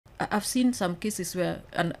I've seen some cases where,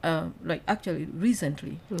 like actually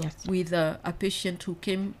recently, with a patient who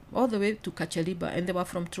came all the way to Kacheliba, and they were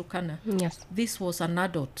from Turkana. Yes. This was an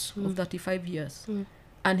adult of 35 years,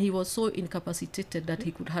 and he was so incapacitated that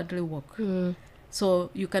he could hardly walk. So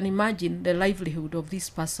you can imagine the livelihood of this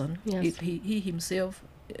person. Yes. He himself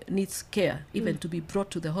needs care, even to be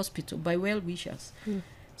brought to the hospital by well-wishers.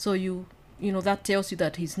 So you know, that tells you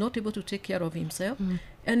that he's not able to take care of himself,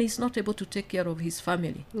 and he's not able to take care of his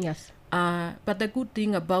family. Yes. But the good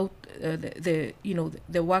thing about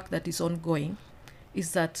the work that is ongoing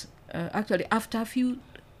is that actually after a few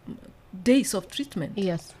days of treatment,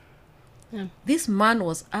 this man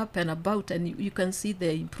was up and about, and you can see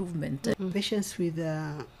the improvement. Patients with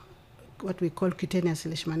what we call cutaneous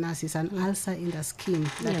leishmaniasis, an ulcer in the skin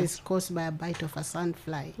that is caused by a bite of a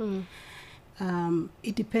sandfly.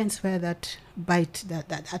 It depends where that bite,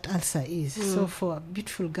 that ulcer is. So for a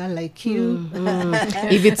beautiful girl like you,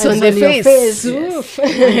 if it's on the face,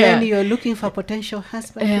 and then you're looking for a potential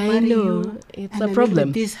husband to marry you, it's and a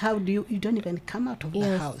problem. This, how do you don't even come out of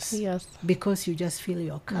the house because you just feel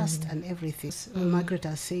you're cursed and everything. Margaret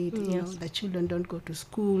has said, you know, the children don't go to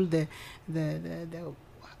school, the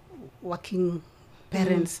working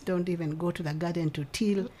parents don't even go to the garden to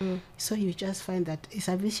till. So you just find that it's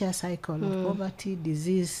a vicious cycle of poverty,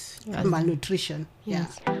 disease, malnutrition.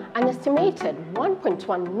 An estimated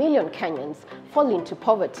 1.1 million Kenyans fall into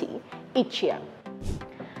poverty each year.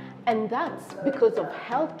 And that's because of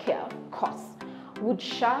healthcare costs. Would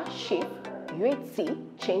SHA, SHIF, UHC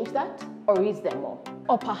change that, or is there more?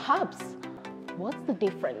 Or perhaps, what's the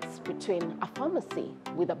difference between a pharmacy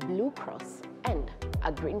with a Blue Cross and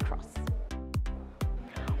a Green Cross?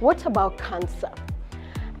 What about cancer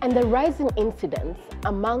and the rising incidence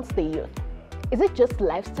amongst the youth? Is it just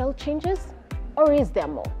lifestyle changes, or is there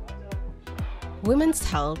more? Women's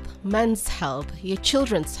health, men's health, your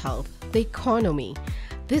children's health, the economy,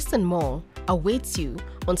 this and more awaits you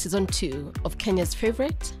on season 2 of Kenya's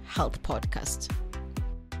favorite health podcast.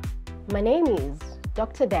 My name is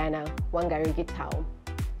Dr. Diana Wangari-Gitau,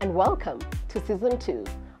 and welcome to season 2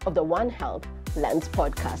 of the One Health Lens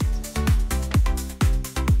podcast.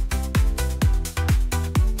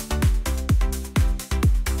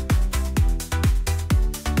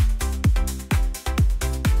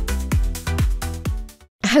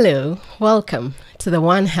 Hello, welcome to the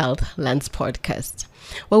One Health Lens podcast,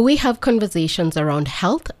 where we have conversations around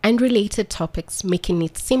health and related topics, making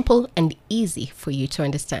it simple and easy for you to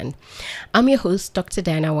understand. I'm your host, Dr.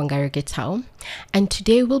 Diana Wangari-Gitau, and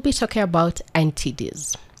today we'll be talking about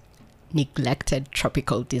NTDs, neglected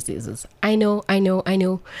tropical diseases. I know.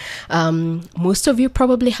 Most of you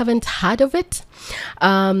probably haven't heard of it,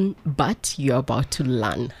 but you're about to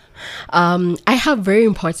learn. I have very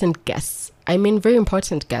important guests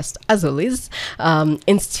as always,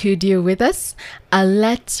 in studio with us. I'll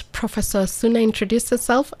let Professor Wasunna introduce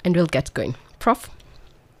herself and we'll get going. Prof,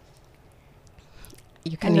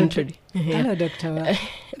 you can introduce. Hello, Dr.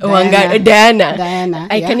 Diana.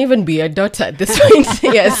 I can even be your daughter at this point.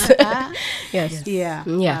 Yes.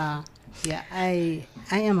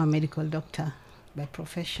 I am a medical doctor by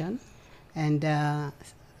profession and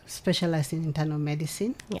specialized in internal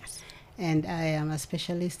medicine. Yes. And I am a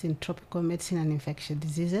specialist in tropical medicine and infectious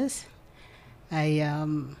diseases. I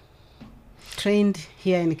trained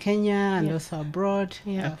here in Kenya and also abroad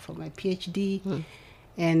for my PhD.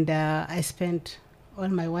 And I spent all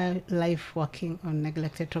my life working on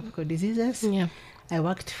neglected tropical diseases. I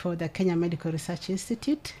worked for the Kenya Medical Research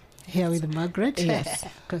Institute here with Margaret. Yes.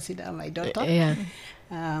 Consider her my daughter.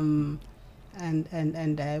 And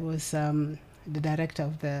I was the director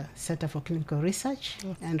of the Center for Clinical Research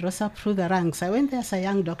and rose up through the ranks. I went there as a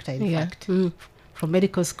young doctor, in fact. From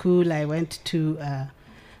medical school, I went to,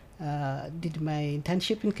 did my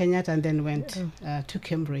internship in Kenyatta and then went to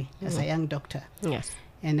KEMRI as a young doctor. Yes.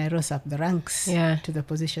 And I rose up the ranks to the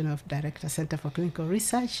position of Director, Center for Clinical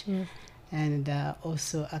Research and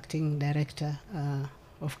also acting director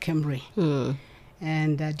of KEMRI.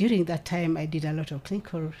 And during that time, I did a lot of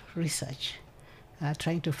clinical research,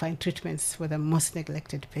 trying to find treatments for the most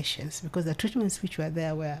neglected patients, because the treatments which were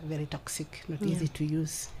there were very toxic, not easy to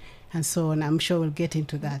use, and so on. I'm sure we'll get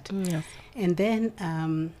into that. And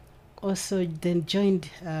then also then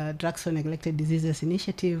joined Drugs for Neglected Diseases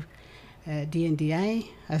Initiative, DNDI,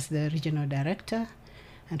 as the regional director.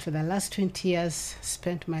 And for the last 20 years,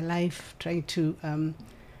 spent my life trying to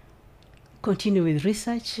continue with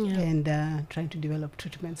research and trying to develop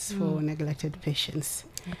treatments for neglected patients.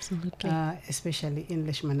 Absolutely. Especially in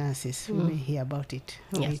leishmaniasis. We may hear about it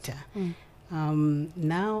later.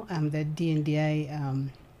 Now I'm the DNDI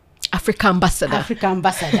Africa ambassador. Africa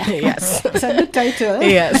ambassador. Yes. It's a good title.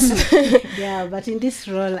 Yes. Yeah, but in this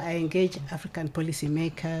role, I engage African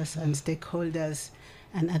policymakers and stakeholders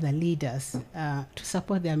and other leaders to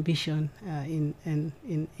support the ambition in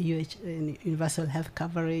universal health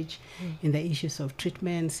coverage, in the issues of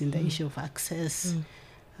treatments, in the issue of access,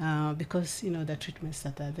 because the treatments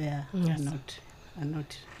that are there are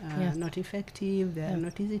not effective. They are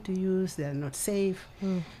not easy to use. They are not safe,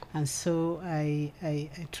 and so I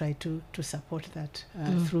try to support that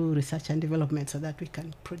through research and development, so that we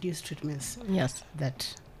can produce treatments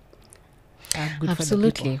that are good Absolutely.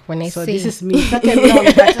 for the people. When I so say this is me, long,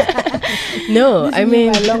 no, I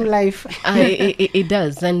mean my long life. it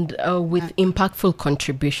does, and with impactful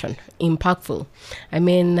contribution. Impactful. I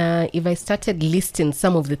mean, if I started listing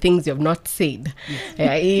some of the things you have not said,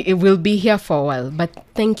 it will be here for a while. But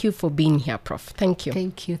thank you for being here, Prof. Thank you.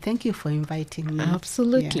 Thank you for inviting me.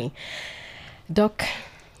 Absolutely. Doc,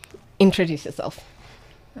 introduce yourself.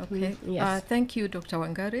 Okay. Yes. Thank you, Dr.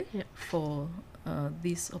 Wangari, for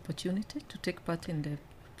this opportunity to take part in the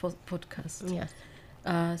podcast. Yes.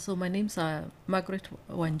 So my name's Margaret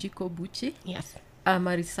Mbuchi. Yes. I'm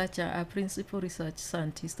a researcher, a principal research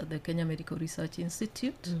scientist at the Kenya Medical Research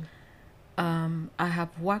Institute. I have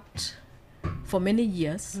worked for many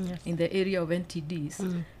years in the area of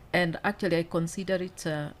NTDs, and actually I consider it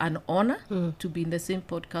an honor to be in the same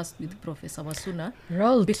podcast with Professor Wasunna,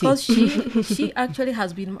 because she actually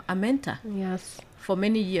has been a mentor for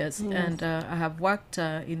many years, and I have worked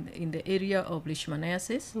in the area of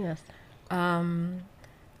leishmaniasis.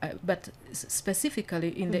 But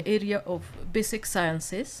specifically in the area of basic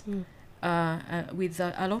sciences, with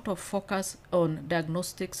a lot of focus on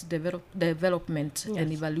diagnostics, development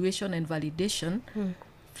and evaluation and validation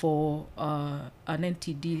for an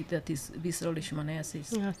NTD, that is visceral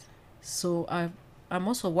leishmaniasis. So I'm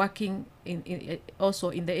also working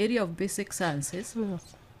in the area of basic sciences,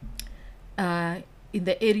 in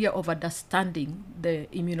the area of understanding the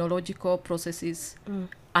immunological processes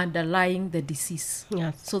underlying the disease,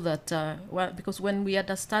 so that because when we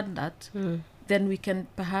understand that, then we can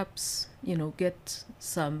perhaps get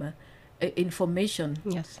some information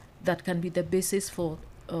that can be the basis for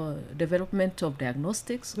development of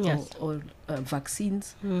diagnostics or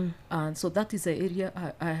vaccines, and so that is the area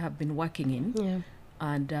I have been working in,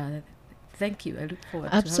 and thank you. I look forward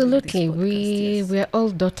to having this podcast. We're all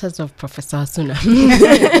daughters of Professor Wasunna.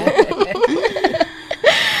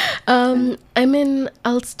 I mean,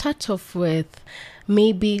 I'll start off with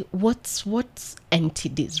maybe what's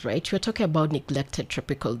NTDs, right? We're talking about neglected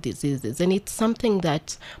tropical diseases, and it's something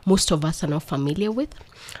that most of us are not familiar with,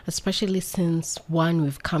 especially since, one,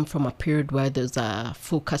 we've come from a period where there's a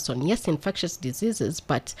focus on, infectious diseases,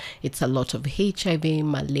 but it's a lot of HIV,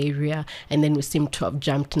 malaria, and then we seem to have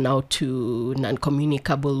jumped now to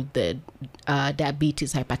non-communicable, the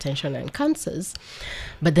diabetes, hypertension, and cancers.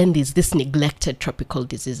 But then there's this neglected tropical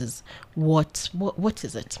diseases. What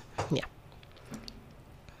is it?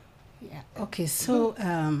 Okay, so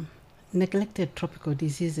neglected tropical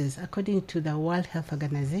diseases, according to the World Health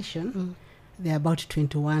Organization, there are about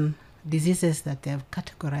 21 diseases that they have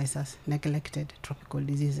categorized as neglected tropical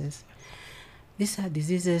diseases. These are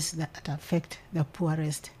diseases that affect the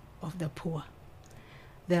poorest of the poor.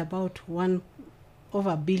 There are about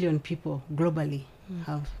over a billion people globally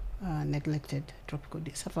have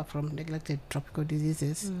suffer from neglected tropical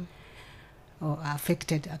diseases. Or are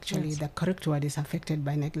affected, actually. The correct word is affected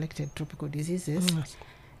by neglected tropical diseases.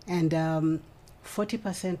 And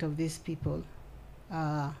 40% of these people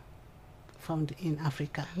are found in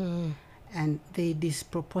Africa. And they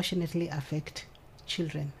disproportionately affect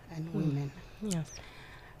children and women.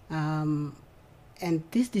 And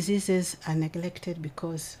these diseases are neglected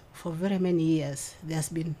because for very many years there's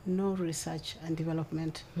been no research and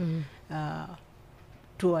development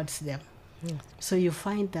towards them. So you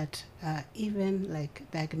find that even like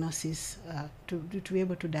diagnosis, to be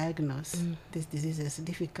able to diagnose this disease is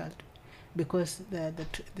difficult, because the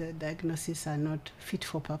diagnoses are not fit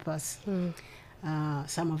for purpose.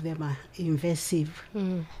 Some of them are invasive,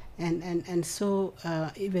 and so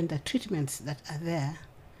even the treatments that are there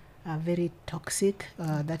are very toxic.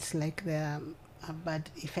 That's like the bad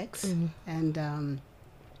effects, and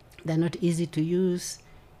they're not easy to use.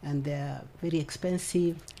 And they're very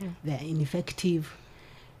expensive, they're ineffective.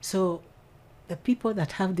 So the people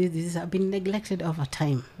that have this disease have been neglected over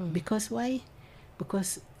time. Because why?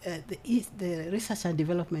 Because the research and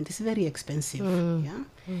development is very expensive.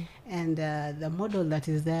 And the model that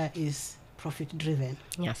is there is profit-driven.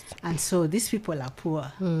 And so these people are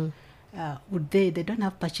poor. They don't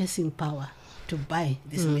have purchasing power to buy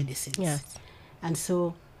these medicines. And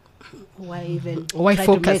so why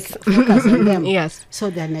focus on them? Yes. So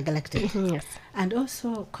they're neglected. Yes. And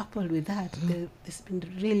also coupled with that, there's been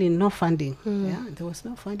really no funding. Yeah, there was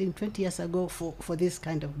no funding 20 years ago for this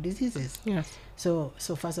kind of diseases. Yes. So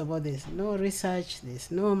first of all, there's no research, there's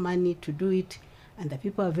no money to do it, and the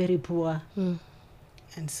people are very poor,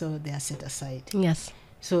 and so they are set aside. Yes.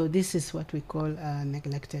 So this is what we call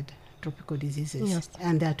neglected tropical diseases. Yes.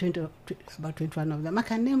 And there are about 21 of them. I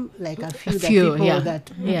can name like a few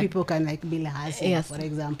that people can, like bilharzia, for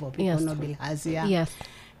example. People know bilharzia. Yes.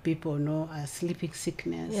 People know sleeping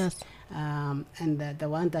sickness. Yes. And the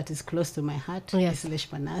one that is close to my heart is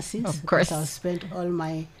leishmaniasis. Of course. I've spent all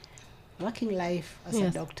my working life as a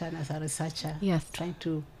doctor and as a researcher trying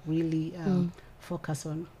to really focus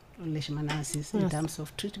on leishmaniasis in terms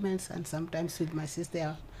of treatments, and sometimes with my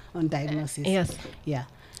sister on diagnosis. Yes. Yeah.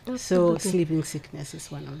 So sleeping sickness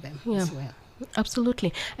is one of them as well.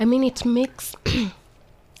 Absolutely. I mean, it makes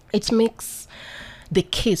the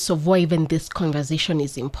case of why even this conversation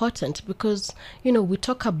is important, because, you know, we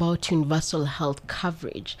talk about universal health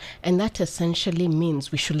coverage, and that essentially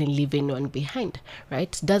means we shouldn't leave anyone behind,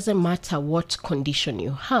 right? It doesn't matter what condition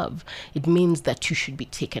you have. It means that you should be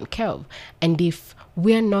taken care of. And if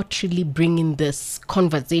we're not really bringing these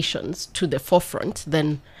conversations to the forefront,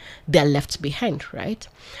 then they're left behind, right?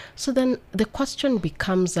 So then the question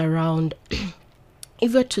becomes around,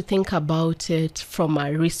 if we're to think about it from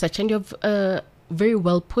a research, and you've very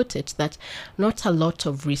well put it, that not a lot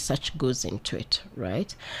of research goes into it,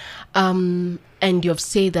 right? And you've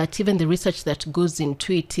said that even the research that goes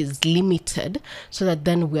into it is limited, so that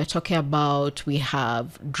then we're talking about, we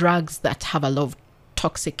have drugs that have a lot of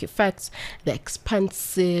toxic effects, they're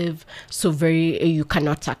expensive, so you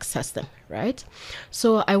cannot access them, right?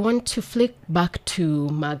 So I want to flick back to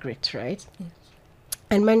Margaret, right? Yes.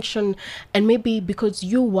 And mention, and maybe because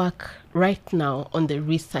you work right now on the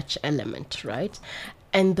research element, right?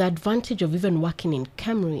 And the advantage of even working in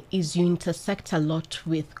KEMRI is you intersect a lot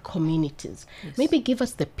with communities. Yes. Maybe give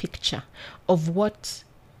us the picture of what,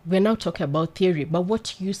 we're now talking about theory, but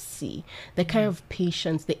what you see, the kind of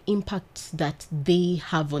patients, the impact that they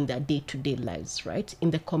have on their day-to-day lives, right?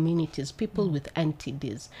 In the communities, people with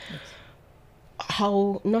NTDs. Yes.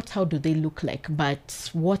 Not how do they look like, but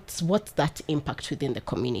what's that impact within the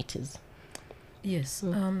communities? Yes.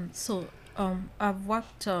 So I've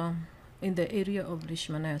worked in the area of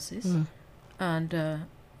leishmaniasis, and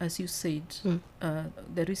as you said,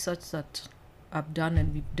 the research that I've done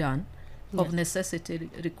and we've done of necessity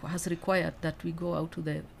has required that we go out to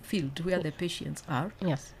the field where the patients are.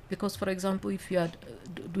 Yes. Because, for example, if you are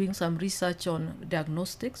doing some research on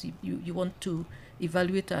diagnostics, you want to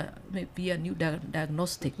evaluate maybe a new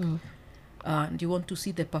diagnostic, and you want to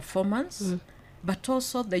see the performance, but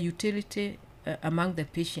also the utility among the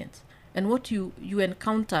patients. And what you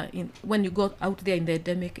encounter when you go out there in the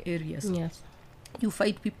endemic areas, you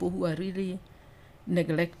find people who are really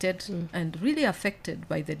neglected and really affected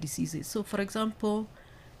by the diseases. So, for example,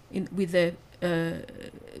 with the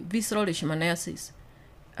visceral leishmaniasis,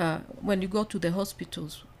 when you go to the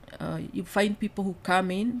hospitals, you find people who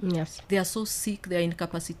come in, they are so sick, they are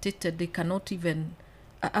incapacitated, they cannot even...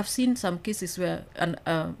 I've seen some cases where,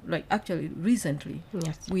 like actually recently,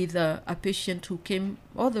 with a patient who came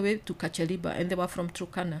all the way to Kacheliba, and they were from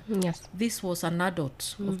Turkana. This was an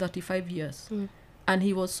adult of 35 years. And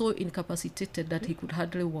he was so incapacitated that he could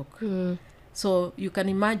hardly walk. So you can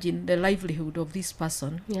imagine the livelihood of this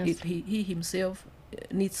person. If he himself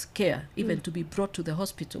needs care, even to be brought to the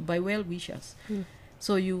hospital by well-wishers.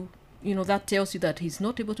 So you know, that tells you that he's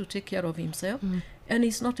not able to take care of himself, and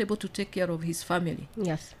he's not able to take care of his family.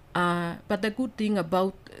 But the good thing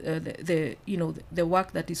about the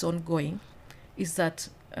work that is ongoing is that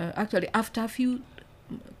actually after a few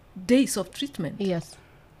days of treatment,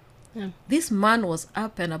 this man was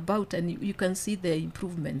up and about, and you can see the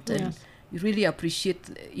improvement, and you really appreciate,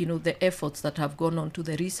 the efforts that have gone on to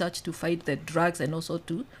the research to fight the drugs and also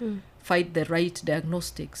to fight the right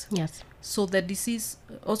diagnostics. So the disease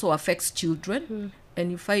also affects children,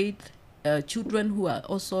 and you find children who are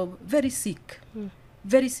also very sick, and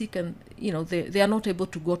they are not able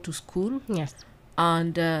to go to school.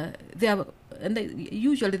 And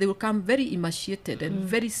usually they will come very emaciated and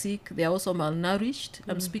very sick. They are also malnourished.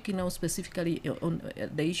 I'm speaking now specifically on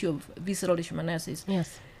the issue of visceral leishmaniasis.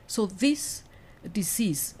 So this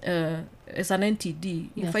disease, as an NTD,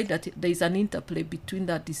 you find that there is an interplay between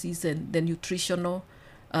that disease and the nutritional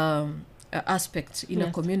aspects in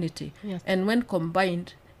a community. And when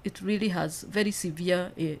combined, it really has very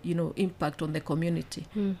severe, impact on the community.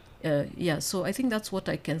 So I think that's what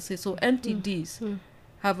I can say. So NTDs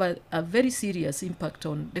have a very serious impact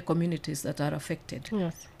on the communities that are affected.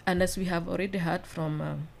 Yes. And as we have already heard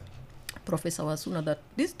from Professor Wasunna, that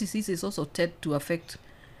this disease is also tend to affect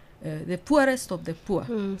the poorest of the poor.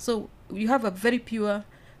 So you have a very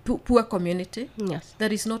poor community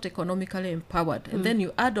that is not economically empowered, and then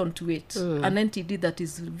you add on to it an NTD that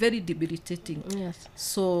is very debilitating. Yes.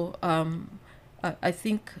 So I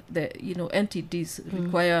think that NTDs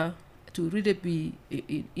require to really be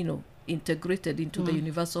integrated into the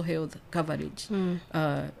universal health coverage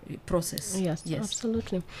process. Yes,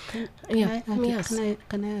 absolutely.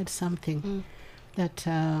 Can I add something? That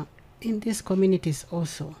in these communities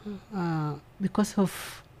also, because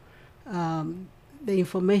of the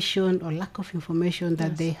information or lack of information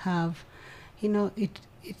that they have, the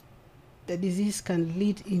disease can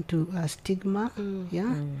lead into a stigma,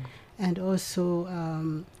 and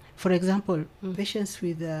also, for example, patients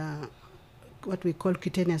with what we call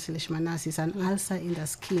cutaneous leishmaniasis, an ulcer in the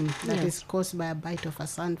skin that is caused by a bite of a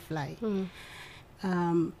sandfly.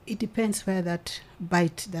 It depends where that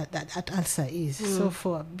bite, that ulcer is. So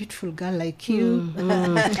for a beautiful girl like you,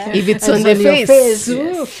 if it's on the face,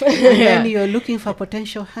 then you're looking for a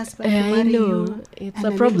potential husband to marry you. It's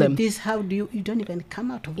a problem. This, how do you don't even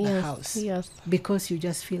come out of the house because you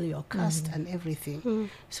just feel your cast and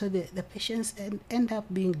everything. So the patients end up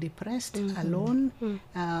being depressed, alone,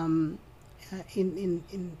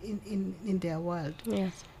 in their world.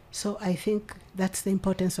 Yes. So I think that's the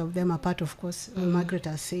importance of them. Apart, of course, Margaret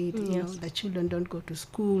has said, the children don't go to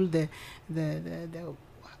school. The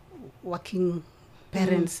working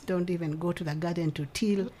parents don't even go to the garden to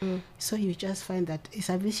till. So you just find that it's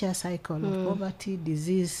a vicious cycle of poverty,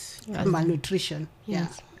 disease, malnutrition.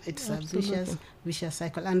 It's absolutely a vicious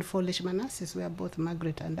cycle. And for leishmaniasis, where both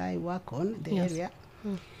Margaret and I work on the area,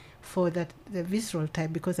 for the visceral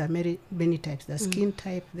type, because there are many types. The skin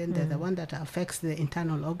type, then there's the one that affects the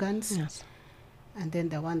internal organs, and then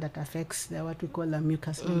the one that affects what we call the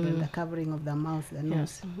mucous membrane, the covering of the mouth, the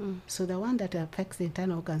nose. So the one that affects the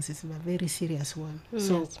internal organs is a very serious one.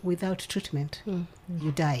 So without treatment,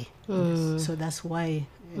 you die. So that's why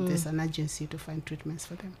there's an urgency to find treatments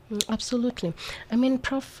for them. Absolutely. I mean,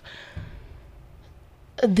 Prof,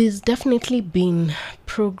 there's definitely been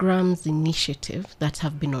programs, initiatives that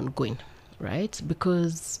have been ongoing, right?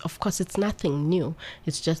 Because, of course, it's nothing new.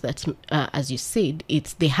 It's just that, as you said,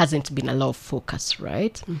 there hasn't been a lot of focus,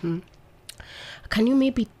 right? Can you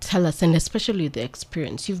maybe tell us, and especially the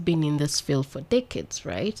experience, you've been in this field for decades,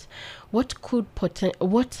 right? What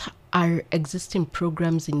are existing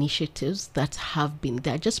programs, initiatives that have been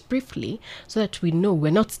there, just briefly, so that we know we're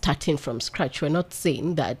not starting from scratch. We're not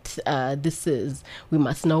saying that we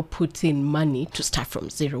must now put in money to start from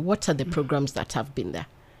zero. What are the programs that have been there?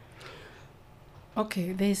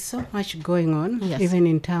 Okay, there's so much going on, even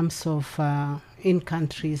in terms of in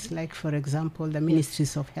countries like, for example, the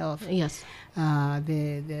ministries of health.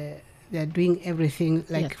 They're doing everything.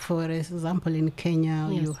 Like, for example, in Kenya,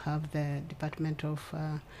 you have the Department of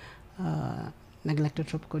Neglected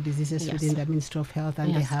Tropical Diseases within the Ministry of Health,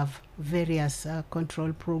 and they have various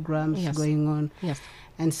control programs going on.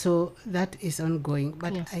 And so that is ongoing.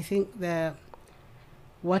 But I think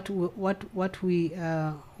what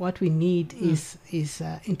we need is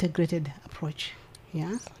integrated approach.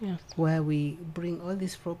 Where we bring all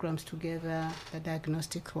these programs together, the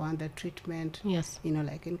diagnostic one, the treatment,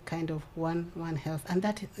 like in kind of one health, and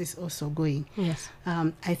that is also going.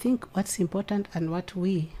 I think what's important and what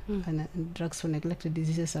we and Drugs for Neglected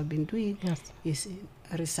Diseases have been doing is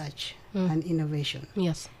research and innovation.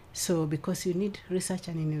 So because you need research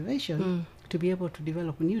and innovation to be able to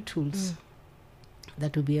develop new tools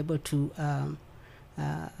that will be able to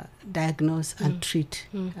diagnose and treat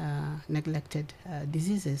neglected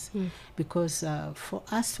diseases, because for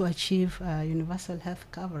us to achieve universal health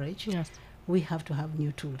coverage, we have to have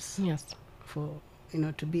new tools for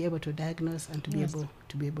to be able to diagnose and to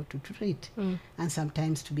be able to treat, and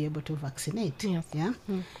sometimes to be able to vaccinate.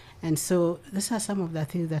 And so these are some of the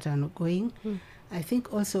things that are ongoing. I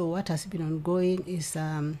think also what has been ongoing is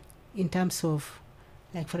in terms of,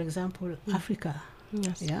 like, for example, Africa.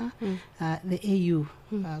 The AU,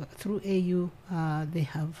 through AU, they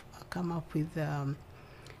have come up with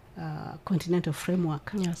continental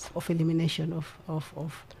framework of elimination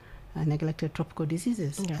of neglected tropical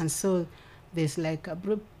diseases. And so there's like a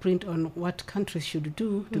blueprint on what countries should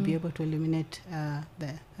do to be able to eliminate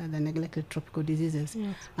the neglected tropical diseases.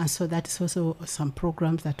 And so that's also some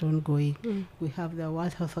programs that are ongoing. We have the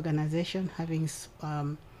World Health Organization having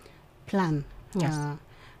plan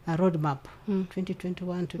a roadmap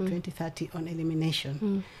 2021 to 2030 on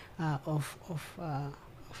elimination of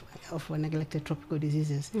of neglected tropical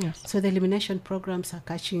diseases. Yes. So the elimination programs are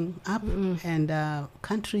catching up, and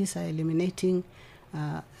countries are eliminating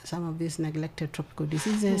some of these neglected tropical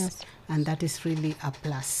diseases, and that is really a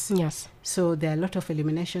plus. Yes. So there are a lot of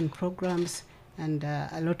elimination programs and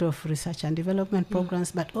a lot of research and development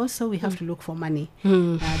programs, but also we have to look for money.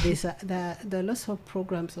 There are lots of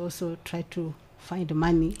programs also try to find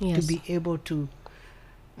money to be able to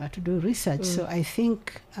do research. So I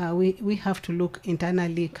think we have to look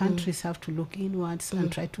internally, countries have to look inwards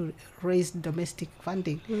and try to raise domestic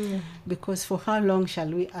funding, because for how long shall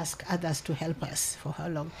we ask others to help us? For how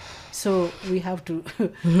long? So we have to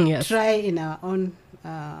try in our own,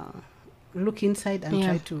 look inside and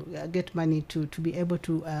try to get money to be able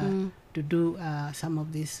to do some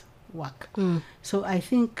of this work. So I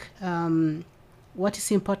think what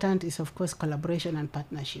is important is, of course, collaboration and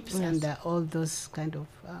partnerships, and all those kind of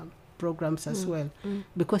programs as well,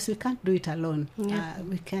 because we can't do it alone.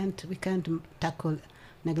 We can't tackle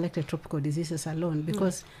neglected tropical diseases alone,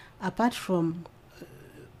 because apart from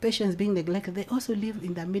patients being neglected, they also live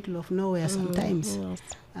in the middle of nowhere sometimes,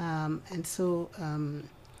 and so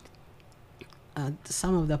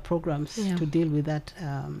some of the programs to deal with that,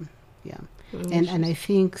 and I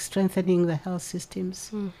think strengthening the health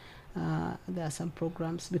systems. There are some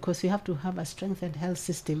programs, because we have to have a strengthened health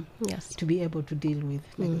system to be able to deal with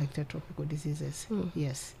neglected tropical diseases.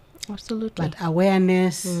 Yes, absolutely. But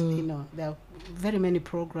awareness, there are very many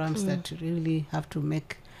programs that really have to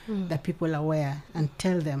make the people aware and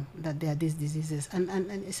tell them that there are these diseases, and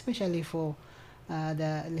especially for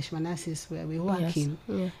the leishmaniasis where we work in.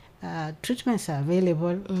 Treatments are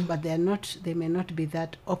available, but they may not be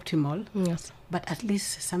that optimal. Yes. But at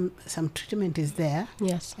least some treatment is there.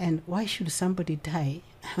 Yes. And why should somebody die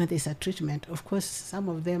when there's a treatment? Of course, some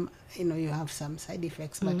of them, you have some side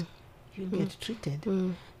effects, but you get treated.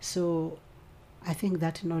 So I think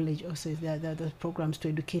that knowledge also is there. There are those programs to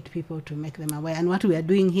educate people, to make them aware. And what we are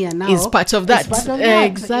doing here now is part of that.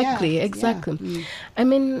 Exactly. I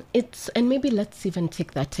mean, and maybe let's even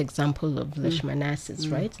take that example of leishmaniasis,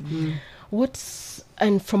 right?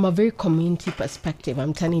 And from a very community perspective,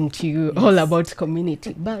 I'm turning to you all about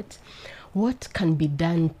community, but what can be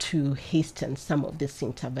done to hasten some of these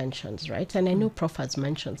interventions, right? And I know Prof has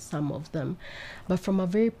mentioned some of them, but from a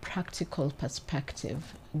very practical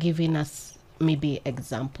perspective, giving us maybe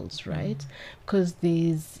examples, right? Because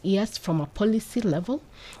there's, from a policy level,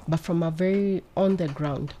 but from a very on the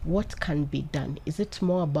ground, what can be done? Is it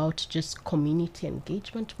more about just community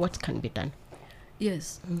engagement? What can be done?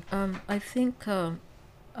 Yes, I think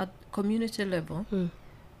at community level,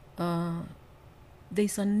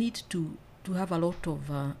 there's a need to have a lot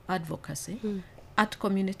of advocacy at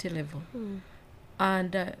community level,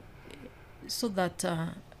 and so that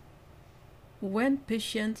when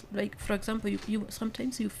patients, like for example, you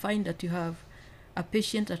sometimes you find that you have a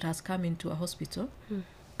patient that has come into a hospital,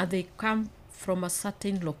 and they come from a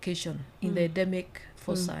certain location in the endemic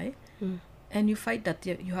foci, and you find that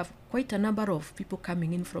you have quite a number of people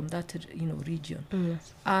coming in from that region,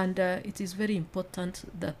 and it is very important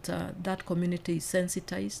that that community is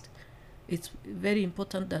sensitized. It's very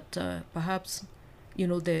important that perhaps the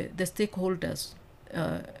stakeholders,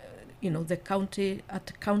 the county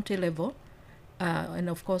at county level, and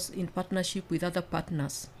of course in partnership with other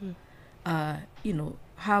partners,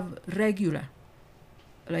 have regular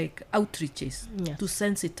outreaches to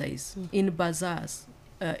sensitize in bazaars,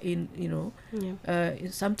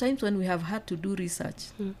 sometimes when we have had to do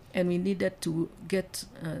research and we needed to get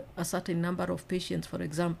a certain number of patients, for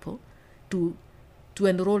example, to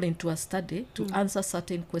enroll into a study to answer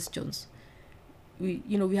certain questions, we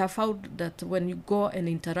have found that when you go and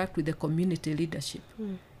interact with the community leadership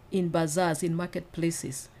in bazaars, in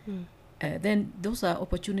marketplaces, then those are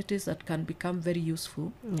opportunities that can become very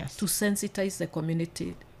useful to sensitize the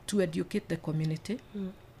community, to educate the community.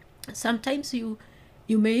 Sometimes you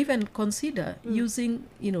may even consider using,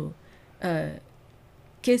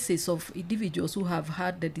 cases of individuals who have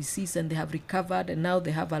had the disease and they have recovered and now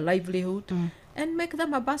they have a livelihood, and make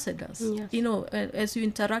them ambassadors, as you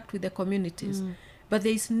interact with the communities. But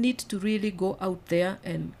there is need to really go out there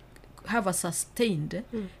and have a sustained,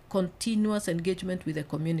 continuous engagement with the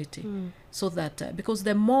community, so that because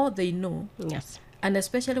the more they know, and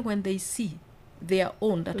especially when they see their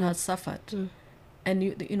own that has suffered, and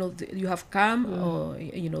you have come, or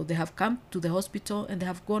they have come to the hospital and they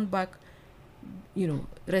have gone back,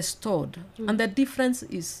 restored, and the difference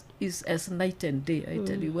is as night and day. I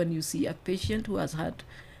tell you, when you see a patient who has had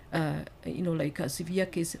like a severe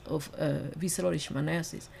case of visceral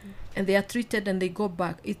leishmaniasis, and they are treated and they go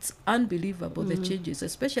back, it's unbelievable the changes,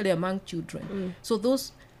 especially among children. So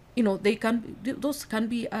those those can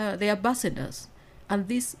be the ambassadors, and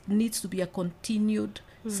this needs to be a continued,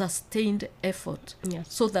 sustained effort,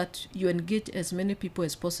 so that you engage as many people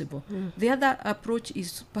as possible. The other approach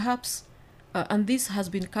is perhaps, and this has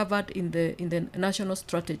been covered in the national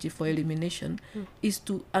strategy for elimination, is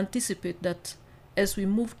to anticipate that as we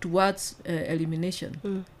move towards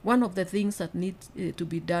elimination, one of the things that needs to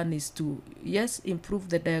be done is to, improve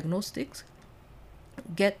the diagnostics,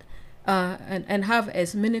 get and have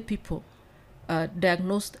as many people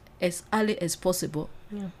diagnosed as early as possible.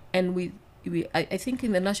 And I think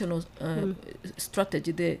in the national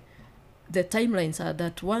strategy, the timelines are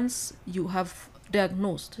that once you have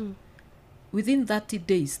diagnosed, within 30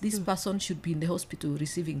 days, this person should be in the hospital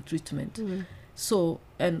receiving treatment. So,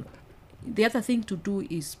 and the other thing to do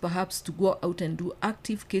is perhaps to go out and do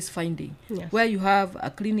active case finding, where you have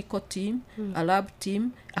a clinical team, a lab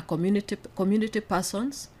team, a community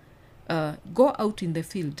persons, go out in the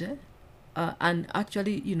field and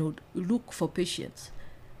actually, look for patients.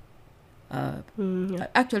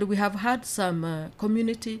 Actually, we have had some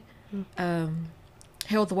community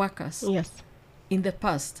health workers in the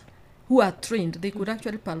past who are trained. They could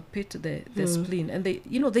actually palpate the spleen, and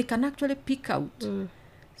they can actually pick out.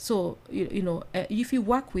 So, if you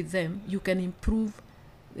work with them, you can improve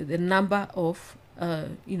the number of,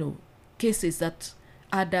 cases that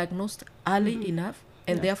are diagnosed early enough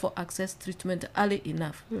and therefore access treatment early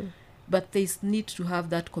enough. But they need to have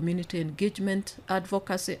that community engagement,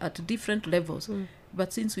 advocacy at different levels.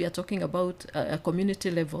 But since we are talking about a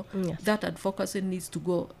community level, that advocacy needs to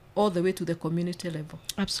go all the way to the community level.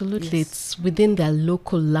 Absolutely. It's within their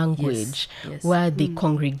local language where they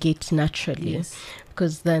congregate naturally.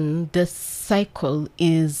 Because then the cycle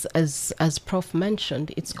is, as Prof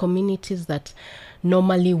mentioned, it's communities that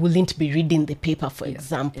normally wouldn't be reading the paper, for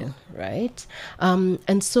example, right?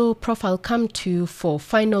 And so, Prof, I'll come to you for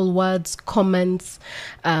final words, comments,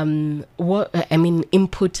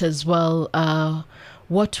 input as well.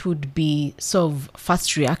 What would be sort of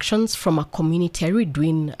first reactions from a community? Are we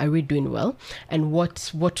doing well? And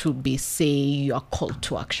what would be, say, your call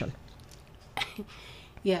to action?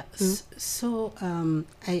 So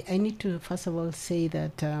I need to first of all say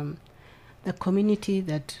that the community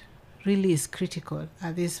that really is critical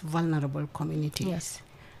are these vulnerable communities.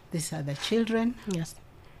 These are the children.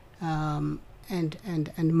 And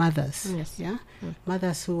mothers.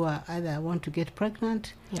 Mothers who are either want to get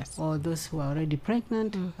pregnant, or those who are already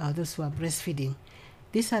pregnant, or those who are breastfeeding.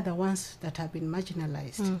 These are the ones that have been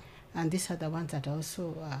marginalized, and these are the ones that are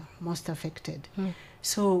also most affected.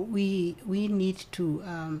 So we need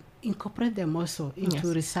to incorporate them also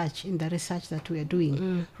into research, in the research that we are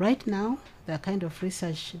doing. Right now, the kind of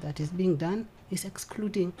research that is being done is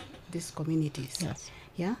excluding these communities.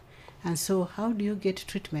 And so how do you get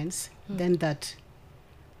treatments then that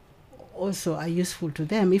also are useful to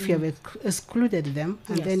them if you have excluded them,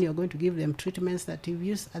 and then you're going to give them treatments that you've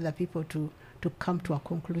used other people to come to a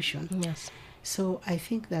conclusion? So I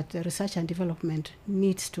think that the research and development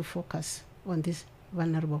needs to focus on these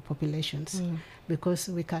vulnerable populations, because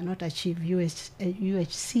we cannot achieve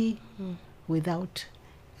UHC without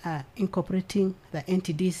incorporating the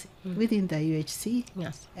entities within the UHC,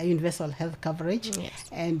 universal health coverage,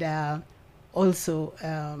 and also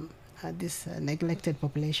these neglected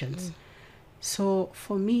populations. So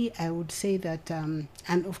for me, I would say that,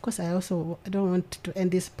 and of course, I don't want to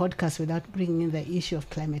end this podcast without bringing in the issue of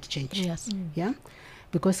climate change.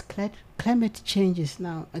 Because climate change is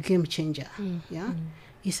now a game changer.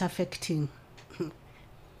 It's affecting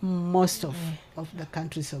most of the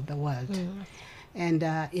countries of the world. And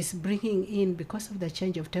it's bringing in, because of the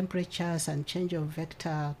change of temperatures and change of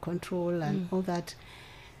vector control and all that,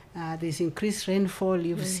 there's increased rainfall.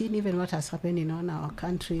 You've seen even what has happened in our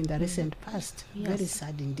country in the recent past. Very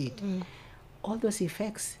sad indeed. All those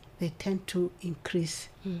effects, they tend to increase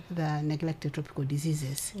the neglected tropical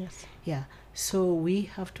diseases. So we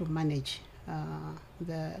have to manage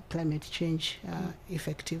the climate change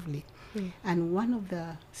effectively. And one of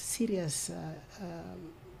the serious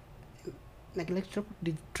neglected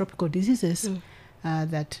tropical diseases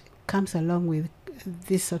that comes along with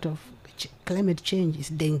this sort of climate change is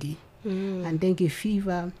dengue. And dengue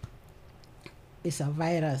fever is a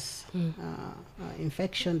virus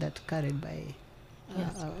infection that's carried by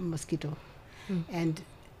a mosquito. And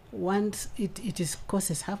once it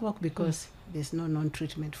causes havoc because there's no known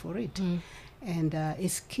treatment for it. And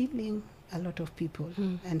it's killing a lot of people,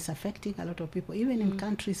 and it's affecting a lot of people, even in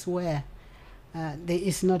countries where there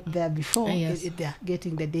is not there before. They're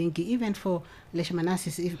getting the dengue. Even for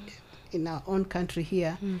leishmaniasis, in our own country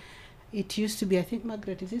here, it used to be, I think,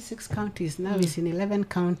 Margaret, is it 6 counties? Now it's in 11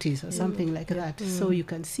 counties or something like that. So you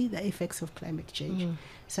can see the effects of climate change.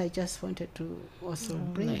 So I just wanted to also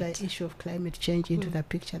bring the issue of climate change into the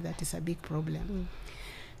picture. That is a big problem.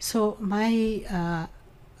 So my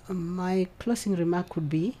closing remark would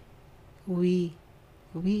be, we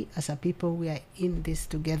as a people, we are in this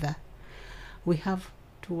together. We have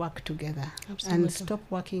to work together. Absolutely. And stop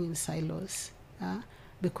working in silos,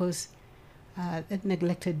 because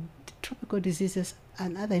neglected tropical diseases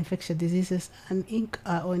and other infectious diseases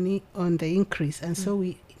are on the increase, and so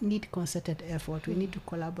we need concerted effort. We need to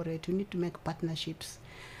collaborate. We need to make partnerships,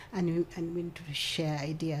 and we need to share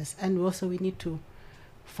ideas, and also we need to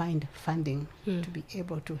find funding to be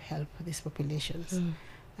able to help these populations,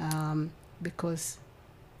 because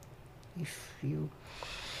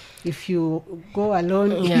if you go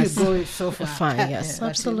alone, you go so far. Yes,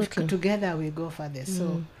 absolutely. Together we go further.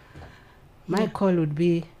 So my call would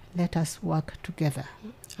be, let us work together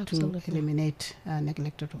to eliminate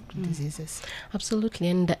neglected diseases. Absolutely.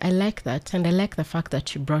 And I like that. And I like the fact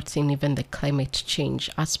that you brought in even the climate change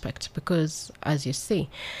aspect, because, as you say,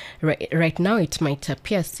 right now it might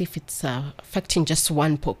appear as if it's affecting just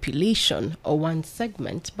one population or one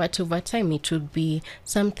segment, but over time it would be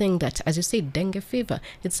something that, as you say, dengue fever,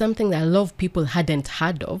 it's something that a lot of people hadn't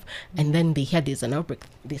heard of, and then they hear there's an outbreak,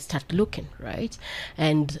 they start looking, right?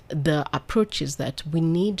 And the approach is that we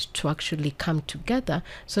need to actually come together,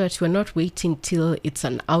 so that we're not waiting till it's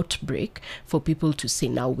an outbreak for people to say,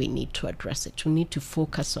 now we need to address it. We need to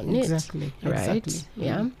focus on it. Right?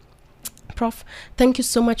 Yeah. Prof, thank you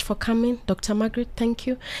so much for coming. Dr. Margaret, thank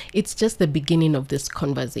you. It's just the beginning of this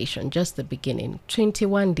conversation, just the beginning.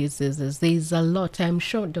 21 diseases, there's a lot. I'm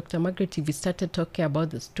sure, Dr. Margaret, if we started talking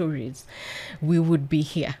about the stories, we would be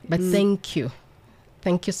here. But thank you.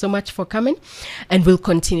 Thank you so much for coming, and we'll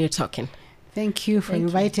continue talking. Thank you for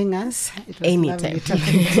inviting us. It was anytime. Lovely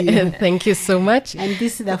talking to you. Thank you so much. And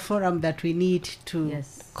this is the forum that we need to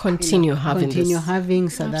continue having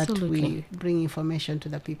so that we bring information to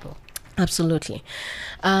the people. Absolutely.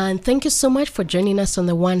 And thank you so much for joining us on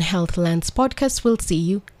the One Health Lands podcast. We'll see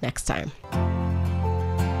you next time.